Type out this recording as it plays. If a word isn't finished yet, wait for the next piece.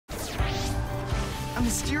A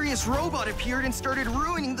mysterious robot appeared and started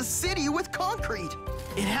ruining the city with concrete.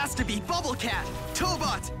 It has to be Bubble Cat.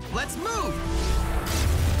 Tobot, let's move!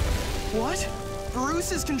 What?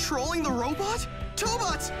 Bruce is controlling the robot?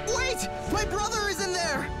 Tobots, wait! My brother is in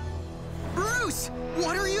there! Bruce,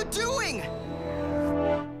 what are you doing?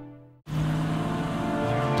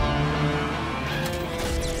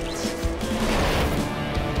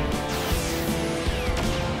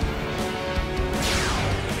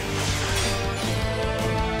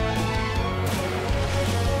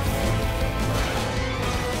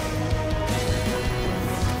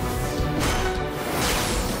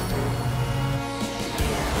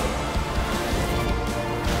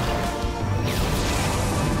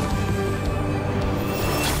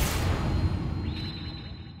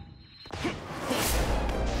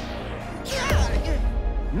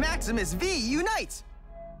 Maximus-V unites!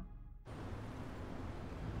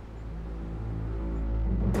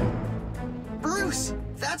 Bruce,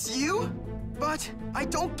 that's you? But I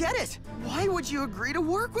don't get it. Why would you agree to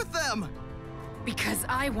work with them? Because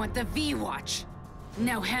I want the V-Watch.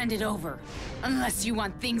 Now hand it over, unless you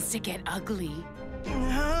want things to get ugly.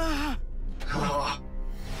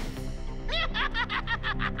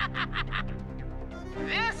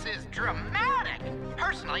 This is dramatic!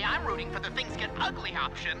 Personally, I'm rooting for the things get ugly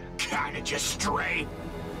option. Kinda just stray.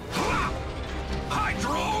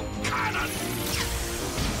 Hydro cannon!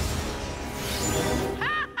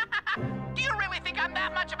 Do you really think I'm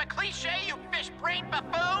that much of a cliche, you fish-brained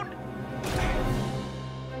buffoon?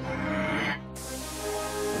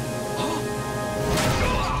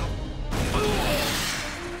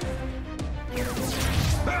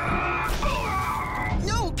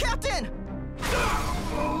 No, Captain!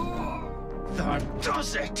 That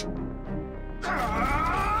does it!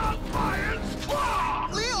 Lion's Claw!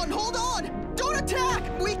 Leon, hold on! Don't attack!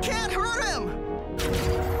 We can't hurt him!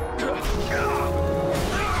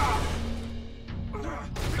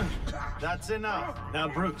 That's enough. Now,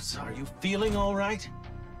 Bruce, are you feeling all right?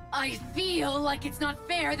 I feel like it's not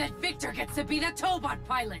fair that Victor gets to be the Tobot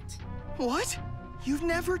pilot. What? You've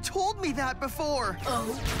never told me that before! Oh,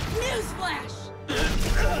 newsflash!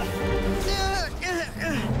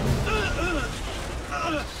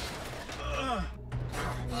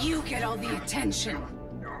 You get all the attention.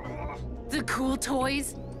 The cool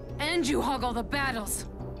toys, and you hog all the battles.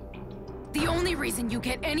 The only reason you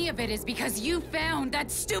get any of it is because you found that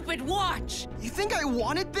stupid watch! You think I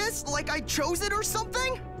wanted this? Like I chose it or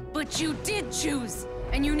something? But you did choose,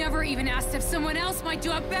 and you never even asked if someone else might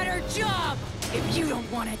do a better job! If you don't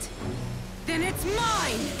want it, then it's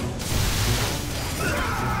mine!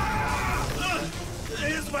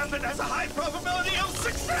 His weapon has a high probability of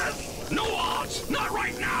success! No odds! Not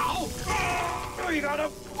right now! We gotta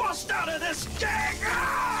bust out of this gang!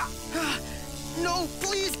 No,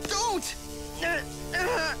 please don't!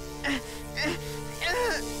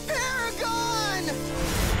 Paragon!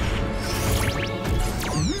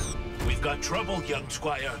 We've got trouble, young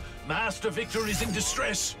squire. Master Victor is in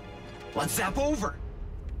distress. Let's zap over!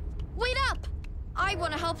 Wait up! I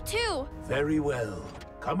want to help too. Very well.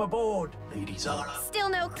 Come aboard, Lady Zara. Still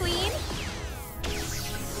no queen?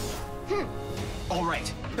 All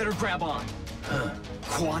right, better grab on.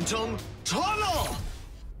 Quantum tunnel!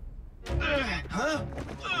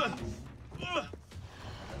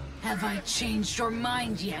 Have I changed your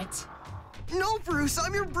mind yet? No, Bruce,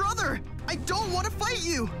 I'm your brother! I don't want to fight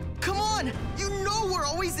you! Come on! You know we're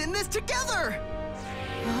always in this together!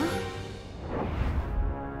 Huh?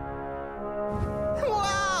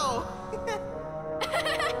 Wow!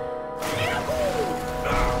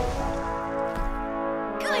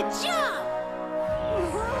 Good job!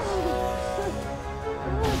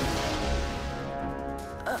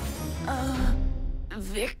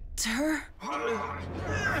 Victor?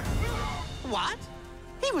 What?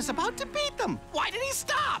 He was about to beat them. Why did he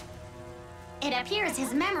stop? It appears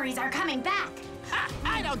his memories are coming back. Ha,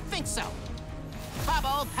 I don't think so.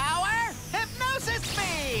 Bubble power, hypnosis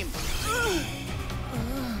beam!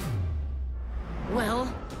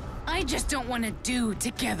 Well, I just don't want to do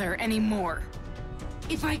together anymore.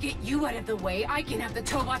 If I get you out of the way, I can have the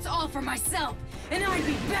Tobots all for myself, and I'd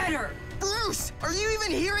be better! Bruce, are you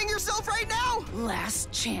even hearing yourself right now?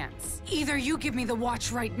 Last chance. Either you give me the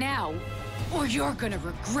watch right now, or you're gonna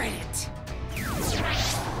regret it.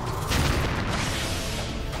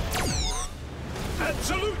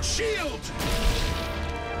 Absolute shield!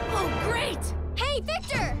 Oh, great! Hey,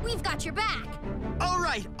 Victor! We've got your back. All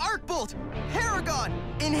right, Arc Bolt, Paragon,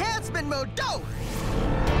 enhancement mode, go!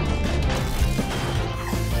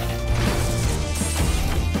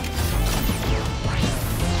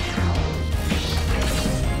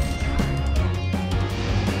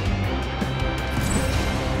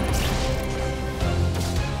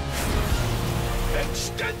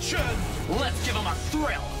 action! Let's give him a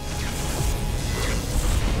thrill.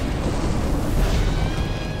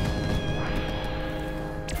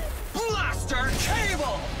 Blaster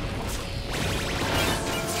cable!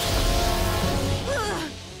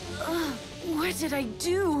 What did I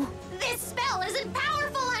do? This spell isn't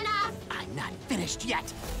powerful enough! I'm not finished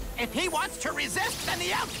yet. If he wants to resist, then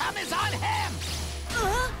the outcome is on him.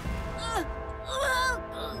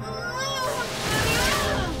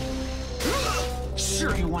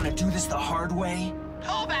 Sure you want to do this the hard way?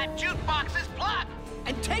 Pull that jukebox's plug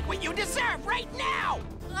and take what you deserve right now.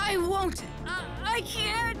 I won't. I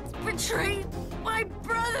can't betray my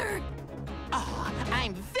brother. Oh,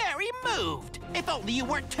 I'm very moved. If only you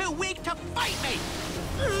weren't too weak to fight me.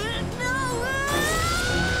 No!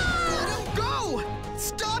 Let him go!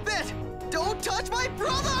 Stop it! Don't touch my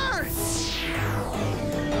brother!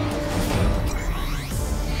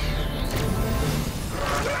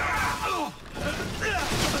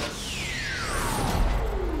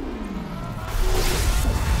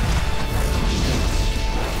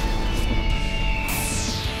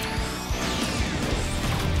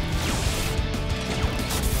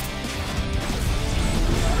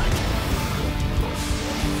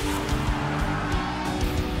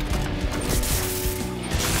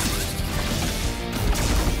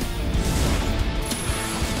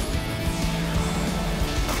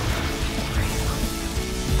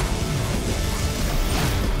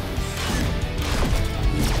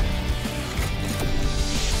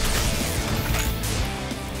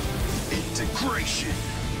 Integration.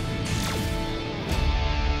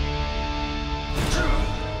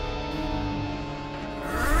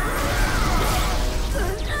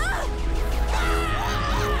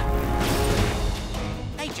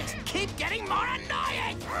 They just keep getting more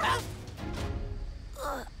annoying.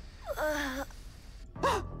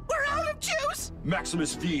 We're out of juice!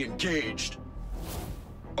 Maximus-V engaged.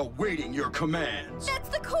 Awaiting your commands. That's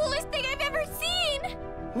the coolest thing I've ever seen!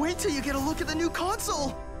 Wait till you get a look at the new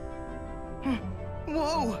console!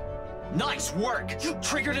 Whoa! Nice work! You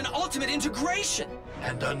triggered an ultimate integration!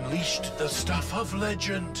 And unleashed the stuff of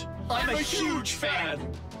legend. I'm a huge fan!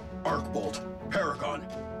 Arcbolt, Paragon.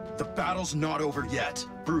 The battle's not over yet.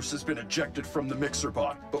 Bruce has been ejected from the mixer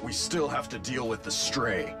bot, but we still have to deal with the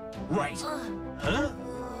stray. Right. Huh?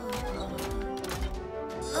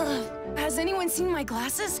 Has anyone seen my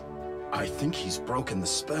glasses? I think he's broken the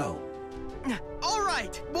spell. All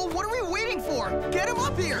right! Well, what are we waiting for? Get him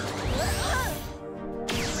up here!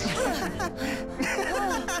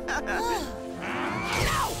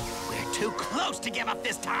 No! We're too close to give up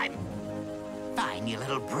this time. Fine, you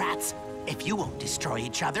little brats. If you won't destroy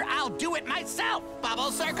each other, I'll do it myself.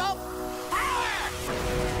 Bubble circle, power!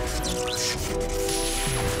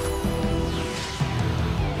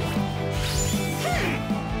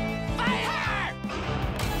 Fire!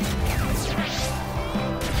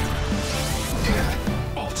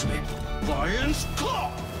 Ultimate Lion's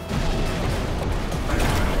Claw!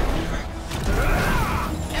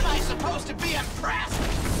 Am I supposed to be impressed?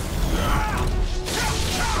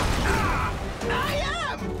 I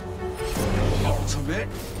am! Ultimate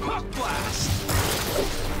Puck Blast!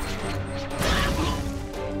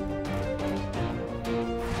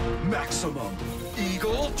 Maximum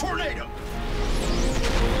Eagle Tornado!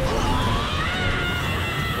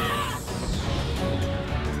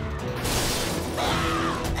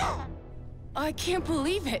 I can't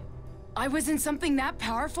believe it. I was in something that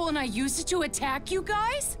powerful and I used it to attack you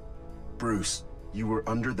guys? Bruce, you were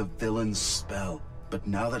under the villain's spell, but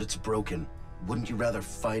now that it's broken, wouldn't you rather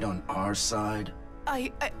fight on our side?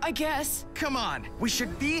 I guess. Come on, we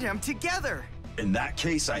should beat him together! In that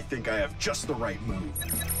case, I think I have just the right move.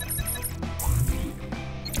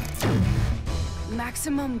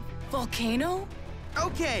 Maximum volcano?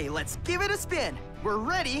 Okay, let's give it a spin. We're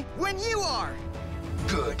ready when you are!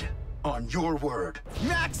 Good. On your word.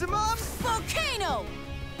 Maximum Volcano!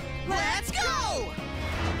 Let's go!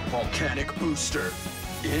 Volcanic Booster.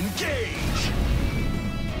 Engage!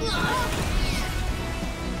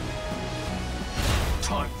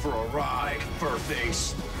 Time for a ride,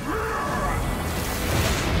 Furface.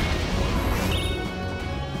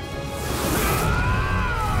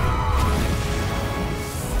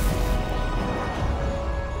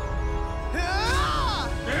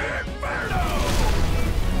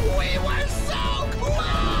 We were so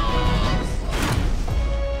close!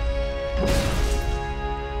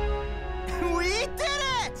 We did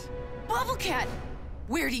it! Bubblecat!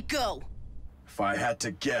 Where'd he go? If I had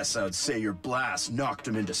to guess, I'd say your blast knocked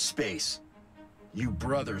him into space. You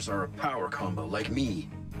brothers are a power combo like me.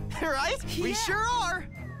 Right? We Yeah. sure are!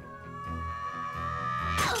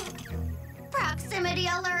 Proximity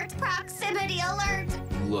alert! Proximity alert!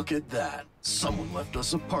 Look at that. Someone left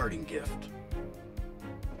us a parting gift.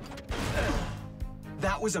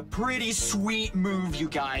 That was a pretty sweet move, you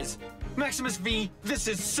guys. Maximus-V, this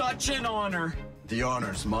is such an honor. The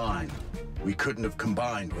honor's mine. We couldn't have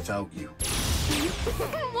combined without you.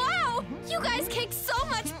 Wow! You guys kicked so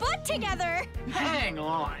much butt together! Hang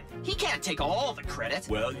on. He can't take all the credit.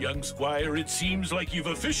 Well, young Squire, it seems like you've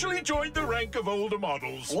officially joined the rank of older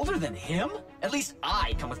models. Older than him? At least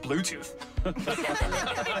I come with Bluetooth.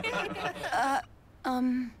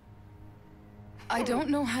 I don't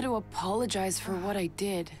know how to apologize for what I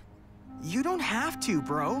did. You don't have to,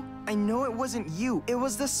 bro. I know it wasn't you. It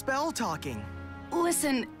was the spell talking.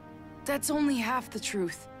 Listen, that's only half the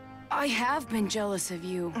truth. I have been jealous of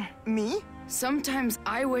you. Me? Sometimes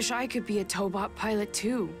I wish I could be a Tobot pilot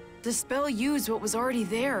too. The spell used what was already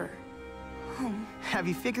there. Have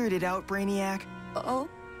you figured it out, Brainiac? Oh?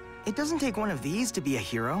 It doesn't take one of these to be a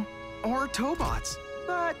hero. Or Tobots.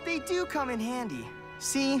 But they do come in handy.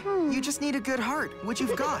 See, you just need a good heart, which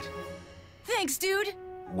you've got. Thanks, dude.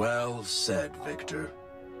 Well said, Victor.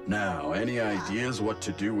 Now, any ideas what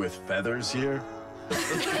to do with feathers here?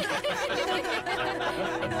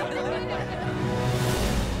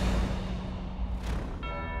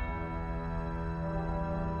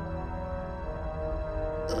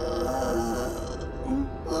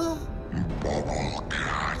 Bubble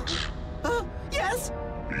cat. Yes?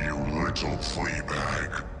 You little flea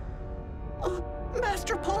bag.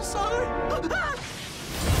 Master Pulsar?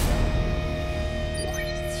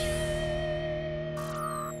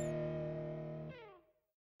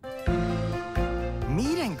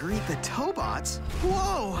 Meet and greet the Tobots?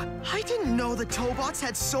 Whoa! I didn't know the Tobots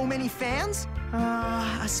had so many fans!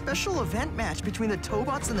 A special event match between the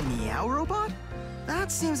Tobots and the Meow Robot?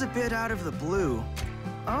 That seems a bit out of the blue.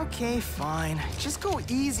 Okay, fine. Just go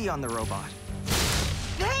easy on the robot.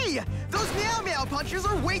 Hey! Those Meow Meow punches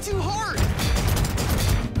are way too hard!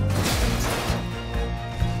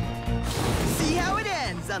 See how it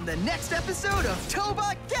ends on the next episode of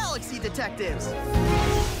Tobot Galaxy Detectives!